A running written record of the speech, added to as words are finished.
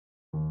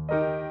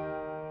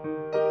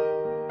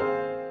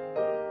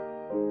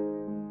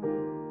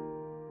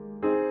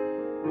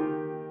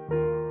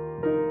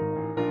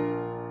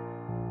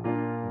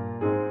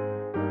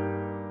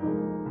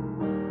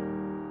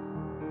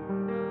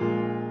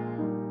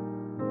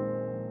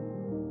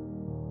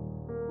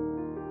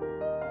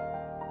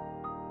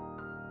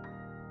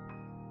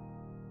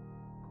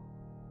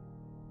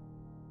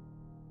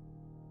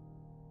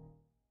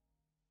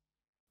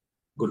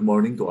Good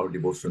morning to our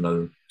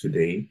devotional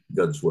today,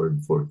 God's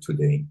Word for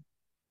today.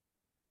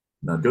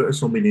 Now, there are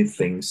so many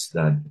things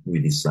that we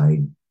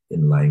decide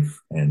in life,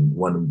 and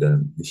one of the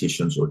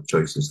decisions or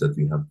choices that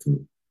we have to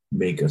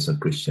make as a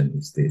Christian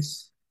is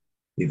this.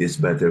 It is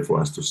better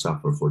for us to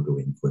suffer for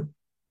doing good.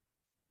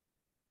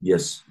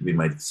 Yes, we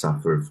might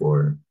suffer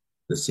for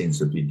the sins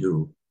that we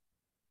do,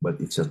 but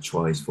it's a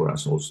choice for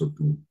us also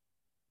to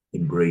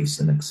embrace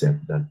and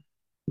accept that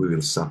we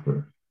will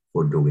suffer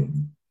for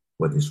doing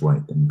what is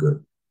right and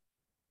good.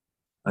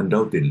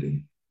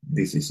 Undoubtedly,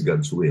 this is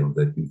God's will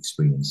that we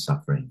experience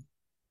suffering.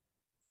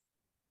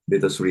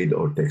 Let us read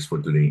our text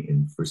for today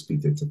in 1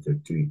 Peter chapter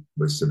 3,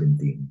 verse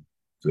 17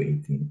 to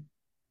 18.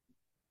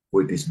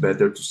 For it is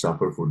better to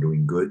suffer for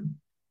doing good,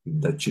 if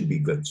that should be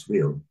God's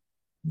will,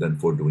 than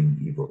for doing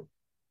evil.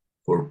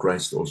 For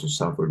Christ also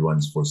suffered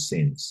once for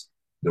sins,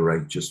 the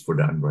righteous for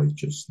the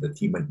unrighteous, that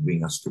he might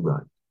bring us to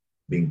God,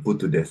 being put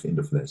to death in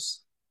the flesh,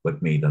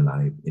 but made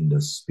alive in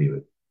the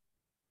spirit.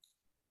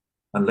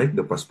 Unlike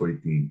the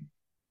prosperity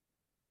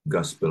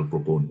gospel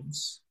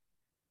proponents,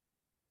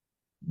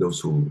 those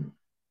who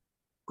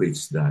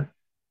preach that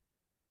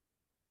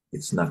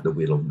it's not the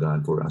will of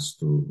God for us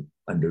to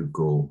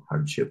undergo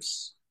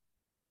hardships,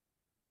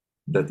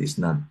 that is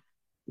not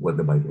what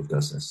the Bible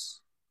tells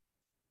us.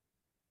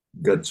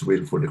 God's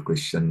will for the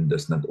Christian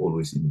does not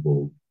always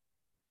involve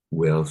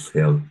wealth,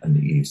 health, and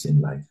ease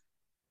in life.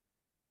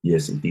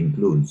 Yes, it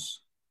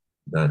includes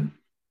that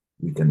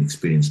we can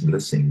experience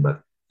blessing,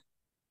 but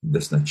it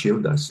does not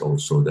shield us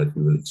also that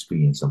we will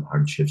experience some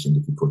hardships and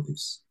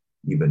difficulties,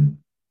 even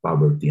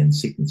poverty and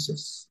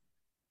sicknesses.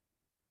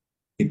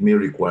 It may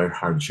require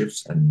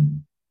hardships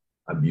and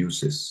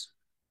abuses.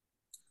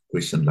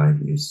 Christian life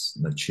is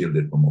not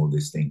shielded from all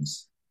these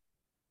things.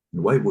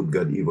 And why would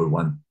God ever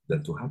want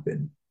that to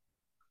happen?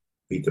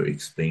 Peter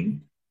explained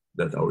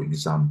that our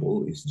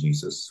example is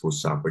Jesus, who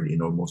suffered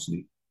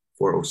enormously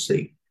for our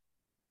sake.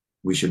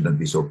 We should not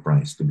be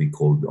surprised to be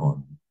called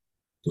on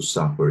to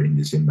suffer in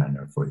the same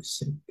manner for his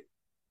sake.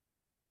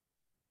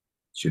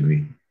 Should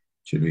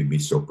we be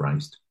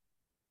surprised?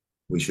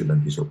 We should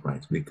not be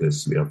surprised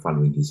because we are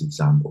following his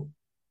example.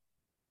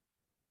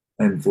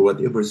 And for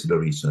whatever is the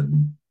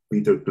reason,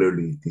 Peter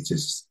clearly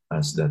teaches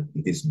us that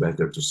it is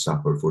better to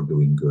suffer for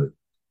doing good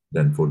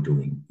than for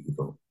doing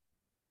evil.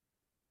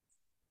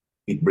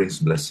 It brings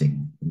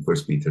blessing in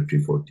 1 Peter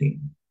 3:14.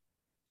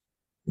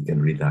 We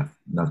can read that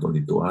not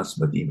only to us,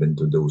 but even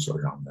to those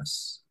around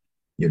us.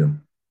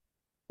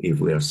 If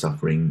we are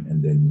suffering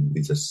and then we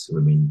just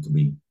remain to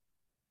be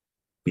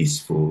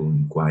peaceful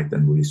and quiet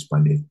and we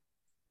respond it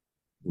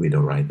with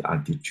the right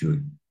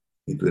attitude,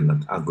 it will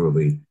not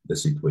aggravate the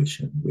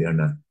situation. We are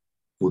not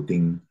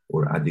putting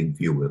or adding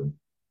fuel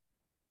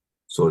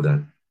so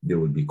that there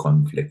will be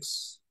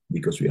conflicts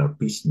because we are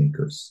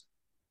peacemakers.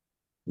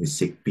 We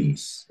seek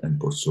peace and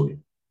pursue it.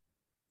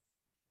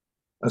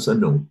 As a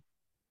note,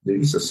 there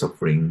is a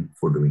suffering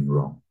for doing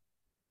wrong,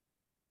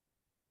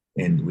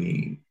 and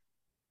we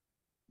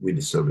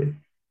deserve it.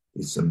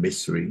 It's a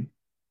misery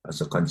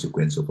as a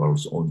consequence of our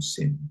own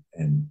sin,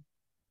 and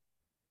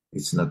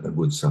it's not a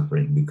good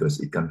suffering because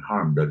it can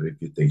harm the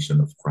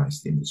reputation of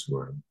Christ in this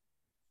world.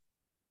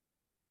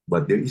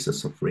 But there is a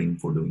suffering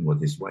for doing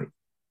what is right,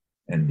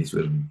 and this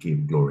will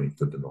give glory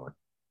to the Lord.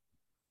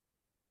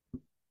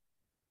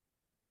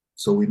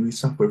 So when we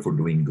suffer for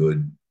doing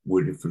good,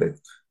 we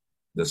reflect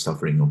the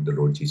suffering of the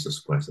Lord Jesus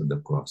Christ on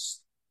the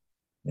cross.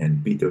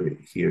 And Peter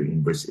here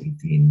in verse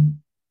 18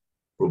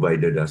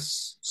 provided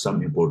us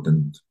some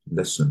important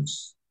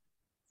lessons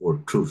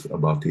or truth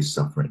about his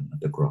suffering at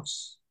the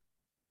cross.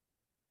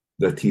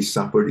 That he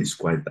suffered is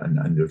quite an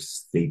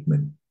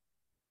understatement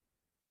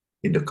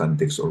in the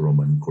context of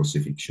Roman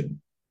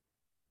crucifixion.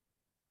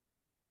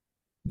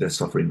 The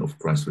suffering of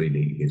Christ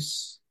really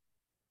is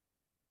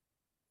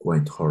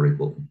quite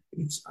horrible.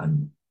 It's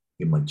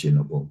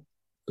unimaginable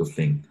to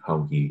think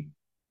how he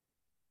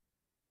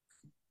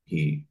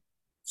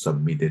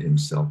submitted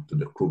himself to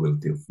the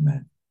cruelty of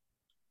man.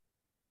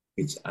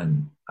 It's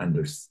an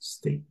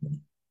understatement.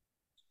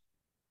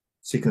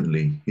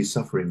 Secondly, his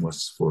suffering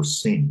was for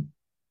sin.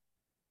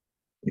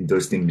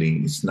 Interestingly,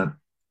 it's not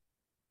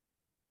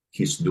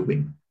his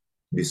doing.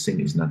 This sin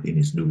is not in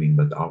his doing,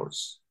 but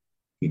ours.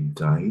 He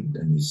died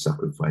and he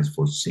sacrificed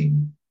for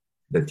sin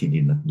that he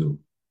did not do.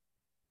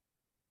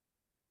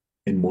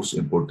 And most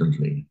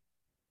importantly,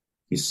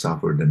 he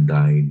suffered and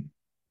died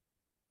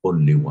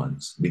only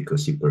once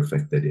because he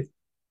perfected it.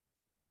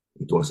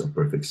 It was a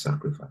perfect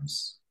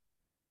sacrifice.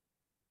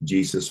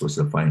 Jesus was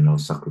the final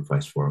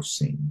sacrifice for our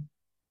sin.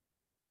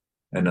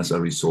 And as a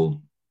result,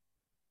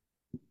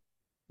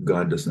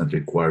 God does not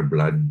require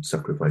blood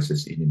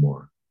sacrifices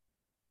anymore.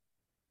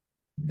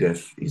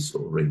 Death is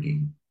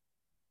already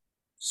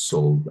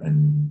solved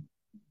and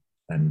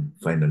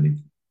finally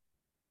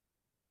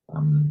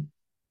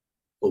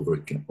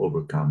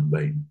overcome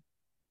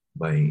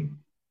by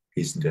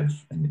his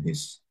death and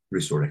his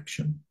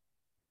resurrection.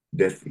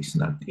 Death is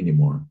not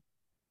anymore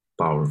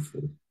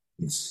powerful.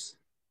 It's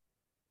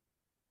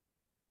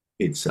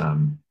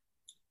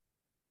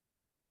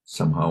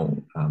somehow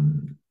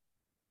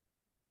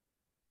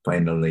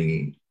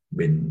finally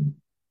been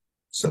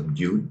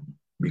subdued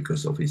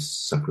because of his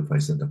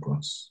sacrifice on the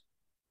cross.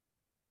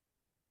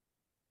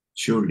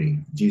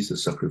 Surely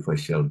Jesus'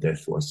 sacrificial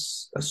death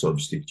was a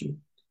substitute,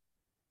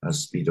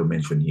 as Peter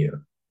mentioned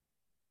here.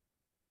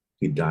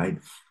 He died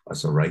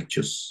as a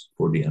righteous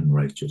for the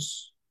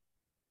unrighteous.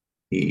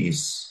 He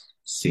is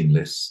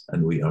sinless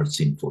and we are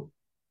sinful.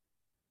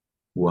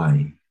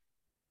 Why?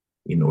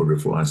 In order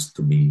for us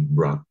to be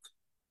brought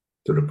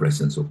to the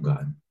presence of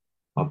God.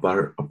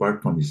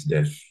 Apart from his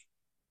death,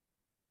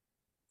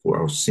 for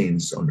our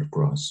sins on the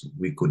cross,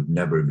 we could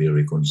never be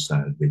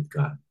reconciled with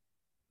God.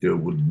 There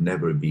would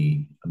never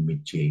be a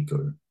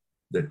mediator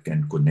that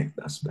can connect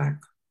us back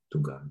to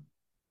God.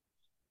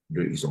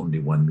 There is only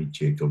one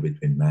mediator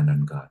between man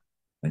and God,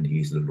 and he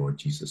is the Lord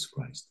Jesus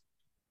Christ,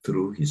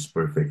 through his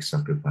perfect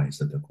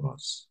sacrifice at the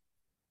cross.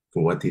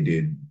 For what he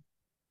did,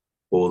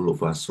 all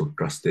of us who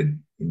trusted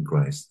in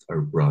Christ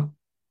are brought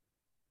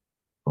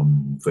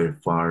from very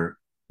far.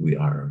 We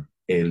are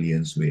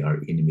aliens, we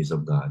are enemies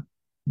of God,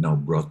 now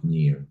brought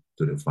near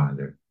to the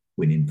Father,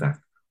 when in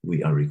fact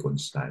we are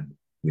reconciled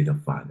with the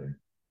Father.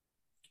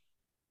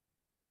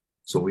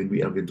 So when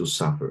we are going to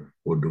suffer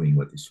for doing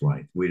what is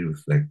right, we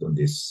reflect on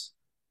this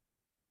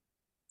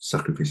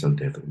sacrificial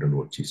death of the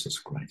Lord Jesus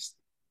Christ.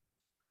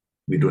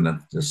 We do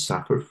not just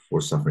suffer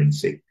for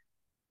suffering's sake,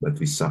 but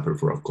we suffer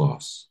for a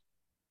cause,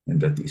 and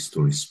that is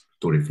to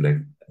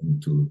reflect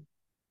and to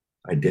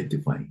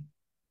identify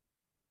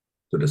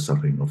to the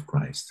suffering of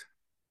Christ.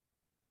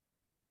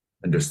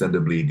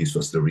 Understandably, this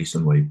was the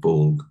reason why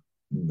Paul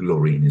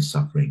gloried in his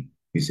suffering.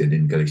 He said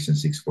in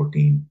Galatians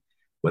 6:14,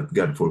 "But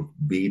God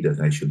forbid that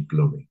I should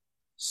glory,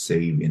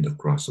 save in the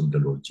cross of the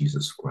Lord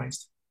Jesus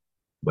Christ,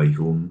 by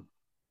whom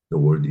the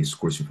word is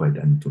crucified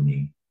unto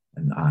me,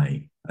 and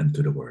I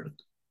unto the world."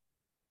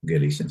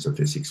 Galatians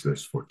 6,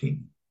 verse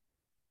 14.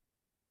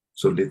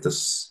 So let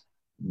us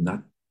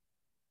not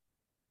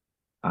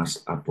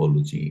ask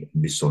apology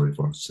and be sorry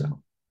for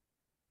ourselves.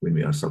 When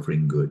we are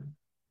suffering good,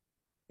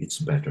 it's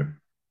better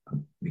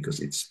because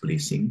it's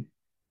pleasing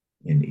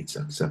and it's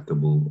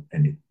acceptable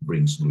and it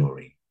brings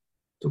glory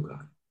to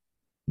God.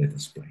 Let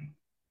us pray.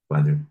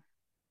 Father,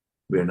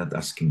 we are not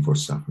asking for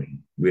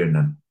suffering. We are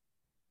not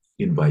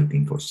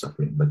inviting for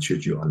suffering, but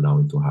should you allow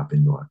it to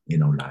happen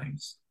in our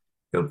lives,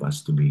 help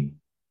us to be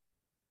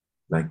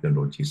like the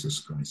Lord Jesus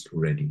Christ,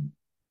 ready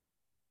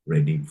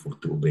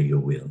to obey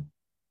your will,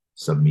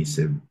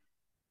 submissive,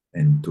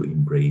 and to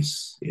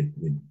embrace it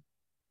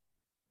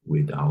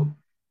without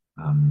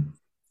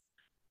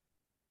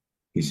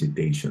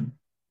hesitation,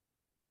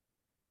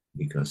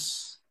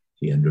 because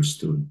he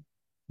understood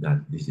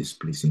that this is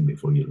pleasing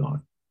before you,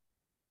 Lord.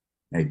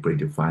 I pray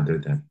to Father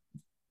that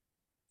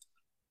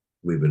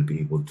we will be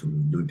able to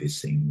do the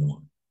same,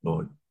 Lord.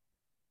 Lord,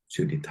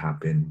 should it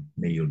happen,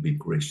 may you be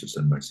gracious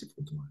and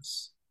merciful to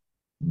us.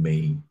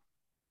 May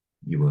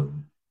you will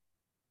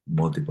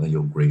multiply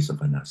your grace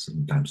upon us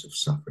in times of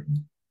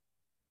suffering,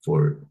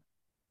 for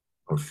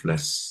our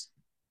flesh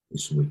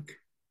is weak,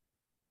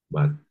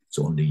 but it's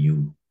only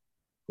you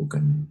who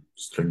can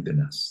strengthen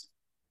us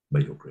by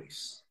your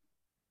grace.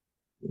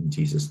 In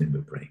Jesus' name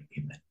we pray.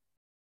 Amen.